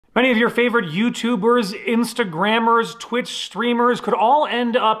Many of your favorite YouTubers, Instagrammers, Twitch streamers could all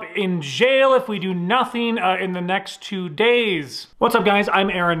end up in jail if we do nothing in the next 2 days. What's up guys, I'm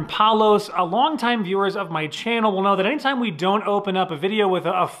Aaron Palos. Longtime viewers of my channel will know that anytime we don't open up a video with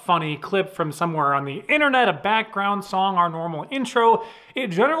a funny clip from somewhere on the internet, a background song, our normal intro, it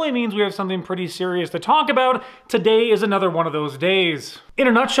generally means we have something pretty serious to talk about. Today is another one of those days. In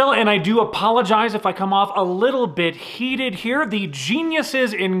a nutshell, and I do apologize if I come off a little bit heated here, the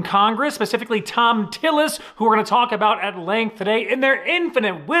geniuses in Congress, specifically Tom Tillis, who we're going to talk about at length today, in their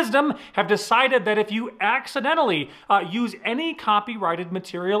infinite wisdom, have decided that if you accidentally use any copyrighted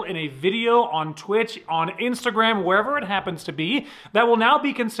material in a video on Twitch, on Instagram, wherever it happens to be, that will now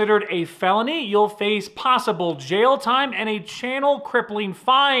be considered a felony. You'll face possible jail time and a channel crippling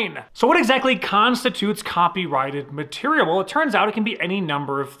fine. So what exactly constitutes copyrighted material? Well, it turns out it can be any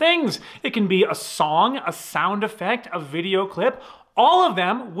number of things. It can be a song, a sound effect, a video clip. All of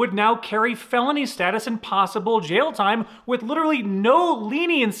them would now carry felony status and possible jail time with literally no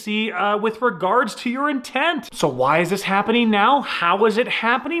leniency with regards to your intent. So why is this happening now? How is it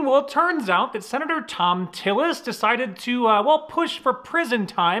happening? Well, it turns out that Senator Tom Tillis decided to, well, push for prison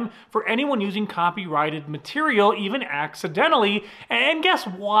time for anyone using copyrighted material, even accidentally. And guess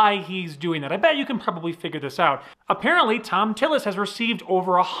why he's doing that? I bet you can probably figure this out. Apparently, Tom Tillis has received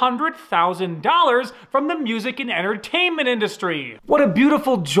over $100,000 from the music and entertainment industry. What a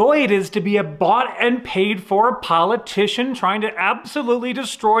beautiful joy it is to be a bought and paid for politician trying to absolutely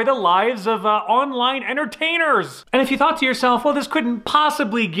destroy the lives of online entertainers. And if you thought to yourself, well, this couldn't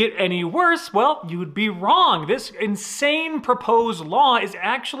possibly get any worse, well, you would be wrong. This insane proposed law is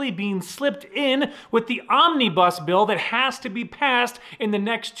actually being slipped in with the omnibus bill that has to be passed in the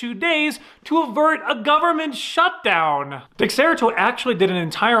next 2 days to avert a government shutdown. Dexerto actually did an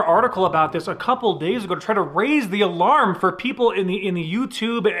entire article about this a couple days ago to try to raise the alarm for people in the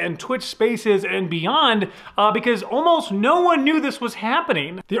YouTube and Twitch spaces and beyond because almost no one knew this was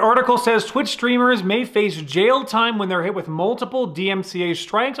happening. The article says Twitch streamers may face jail time when they're hit with multiple DMCA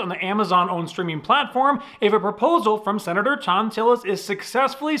strikes on the Amazon-owned streaming platform if a proposal from Senator Tom Tillis is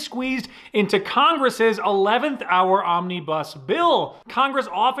successfully squeezed into Congress's 11th hour omnibus bill. Congress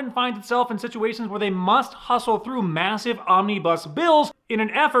often finds itself in situations where they must hustle through massive omnibus bills in an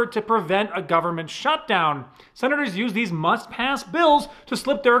effort to prevent a government shutdown. Senators use these must-pass bills to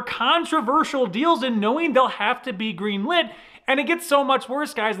slip their controversial deals in knowing they'll have to be greenlit. And it gets so much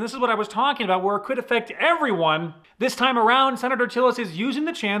worse, guys, and this is what I was talking about, where it could affect everyone. This time around, Senator Tillis is using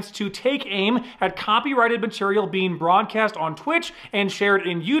the chance to take aim at copyrighted material being broadcast on Twitch and shared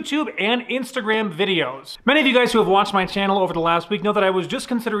in YouTube and Instagram videos. Many of you guys who have watched my channel over the last week know that I was just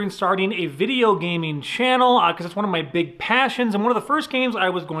considering starting a video gaming channel because it's one of my big passions, and one of the first games I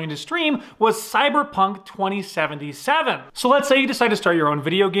was going to stream was Cyberpunk 2077. So let's say you decide to start your own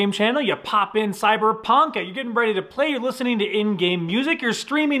video game channel, you pop in Cyberpunk, you're getting ready to play, you're listening to in-game music, you're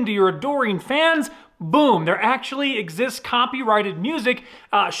streaming to your adoring fans. Boom, there actually exists copyrighted music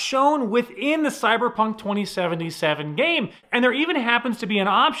shown within the Cyberpunk 2077 game. And there even happens to be an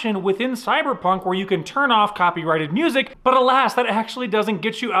option within Cyberpunk where you can turn off copyrighted music, but alas, that actually doesn't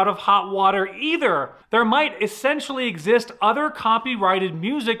get you out of hot water either. There might essentially exist other copyrighted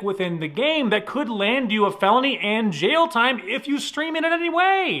music within the game that could land you a felony and jail time if you stream it in any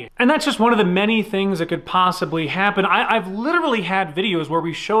way. And that's just one of the many things that could possibly happen. I've literally had videos where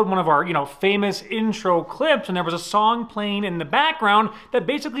we showed one of our, famous intro clips and there was a song playing in the background that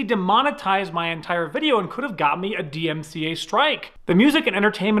basically demonetized my entire video and could have got me a DMCA strike. The music and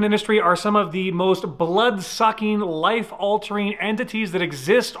entertainment industry are some of the most blood-sucking, life-altering entities that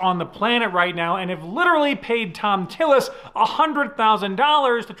exist on the planet right now and have literally paid Tom Tillis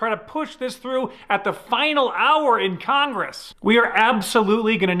 $100,000 to try to push this through at the final hour in Congress. We are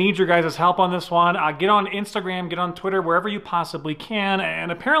absolutely going to need your guys' help on this one. Get on Instagram, get on Twitter, wherever you possibly can.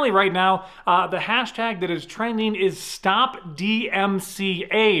 And apparently right now, the hashtag that is trending is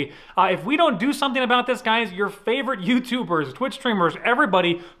StopDMCA. If we don't do something about this, guys, your favorite YouTubers, Twitch streamers,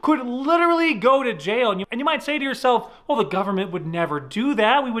 everybody could literally go to jail. And you might say to yourself, well, the government would never do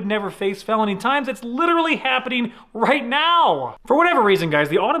that. We would never face felony times. It's literally happening right now. For whatever reason, guys,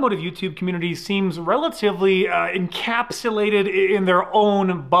 the automotive YouTube community seems relatively encapsulated in their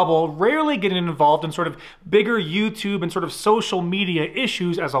own bubble, rarely getting involved in sort of bigger YouTube and sort of social media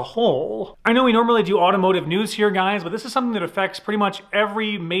issues as a whole. I know we normally do automotive news here, guys, but this is something that affects pretty much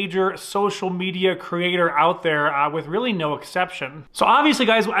every major social media creator out there, with really no exception. So obviously,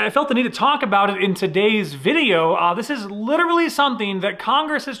 guys, I felt the need to talk about it in today's video. This is literally something that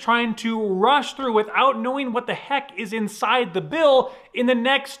Congress is trying to rush through without knowing what the heck is inside the bill in the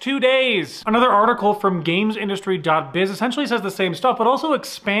next 2 days. Another article from gamesindustry.biz essentially says the same stuff, but also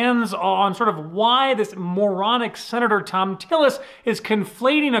expands on sort of why this moronic Senator Tom Tillis is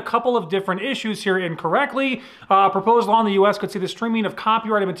conflating a couple of different issues here incorrectly. Proposed law in the US could see the streaming of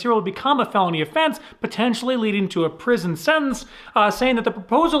copyrighted material become a felony offense, potentially leading to a prison sentence, saying that the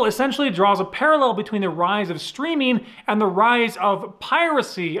proposal essentially draws a parallel between the rise of streaming and the rise of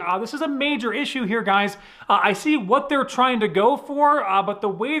piracy. This is a major issue here, guys. I see what they're trying to go for, but the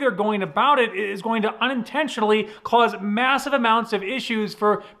way they're going about it is going to unintentionally cause massive amounts of issues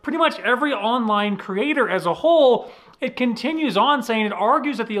for pretty much every online creator as a whole. It continues on saying it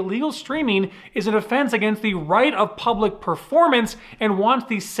argues that the illegal streaming is an offense against the right of public performance and wants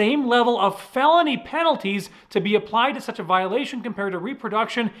the same level of felony penalties to be applied to such a violation compared to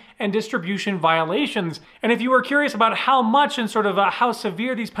reproduction and distribution violations. And if you were curious about how much and sort of how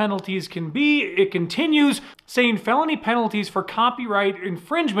severe these penalties can be, it continues saying felony penalties for copyright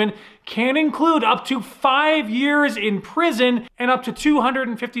infringement can include up to 5 years in prison and up to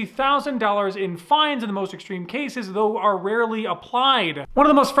 $250,000 in fines in the most extreme cases, though are rarely applied. One of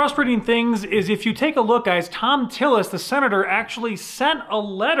the most frustrating things is if you take a look, guys, Tom Tillis, the senator, actually sent a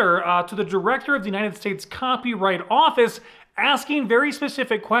letter to the director of the United States Copyright Office asking very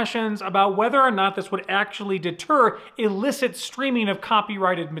specific questions about whether or not this would actually deter illicit streaming of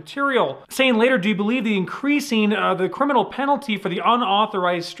copyrighted material. Saying later, do you believe the increasing the criminal penalty for the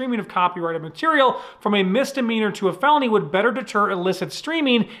unauthorized streaming of copyrighted material from a misdemeanor to a felony would better deter illicit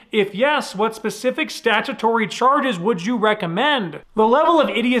streaming? If yes, what specific statutory charges would you recommend? The level of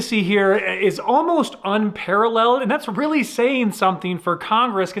idiocy here is almost unparalleled, and that's really saying something for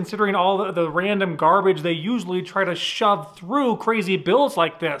Congress considering all the random garbage they usually try to shove through crazy bills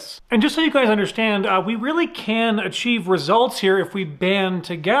like this. And just so you guys understand, we really can achieve results here if we band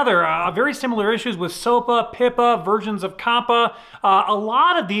together. Very similar issues with SOPA, PIPA, versions of COPPA. A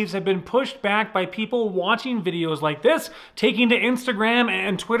lot of these have been pushed back by people watching videos like this, taking to Instagram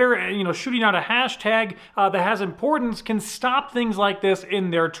and Twitter, and shooting out a hashtag that has importance can stop things like this in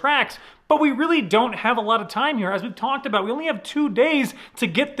their tracks. But we really don't have a lot of time here. As we've talked about, we only have 2 days to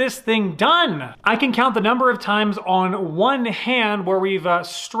get this thing done. I can count the number of times on one hand where we've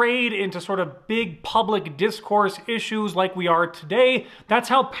strayed into sort of big public discourse issues like we are today. That's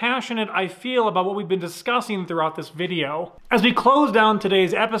how passionate I feel about what we've been discussing throughout this video. As we close down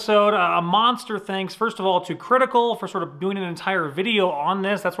today's episode, a monster thanks, first of all, to Critical for sort of doing an entire video on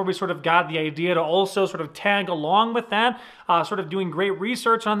this. That's where we sort of got the idea to also sort of tag along with that, sort of doing great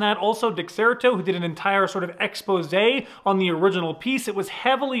research on that. Also, Dexerto, who did an entire sort of expose on the original piece. It was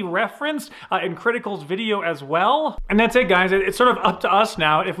heavily referenced in Critical's video as well. And that's it, guys. It's sort of up to us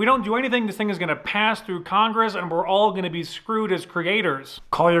now. If we don't do anything, this thing is going to pass through Congress and we're all going to be screwed as creators.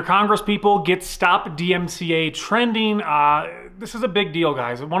 Call your Congress people, get Stop DMCA trending. This is a big deal,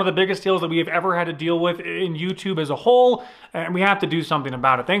 guys. One of the biggest deals that we have ever had to deal with in YouTube as a whole, and we have to do something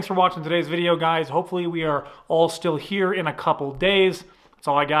about it. Thanks for watching today's video, guys. Hopefully we are all still here in a couple days. That's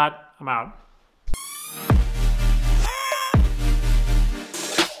all I got. I'm out.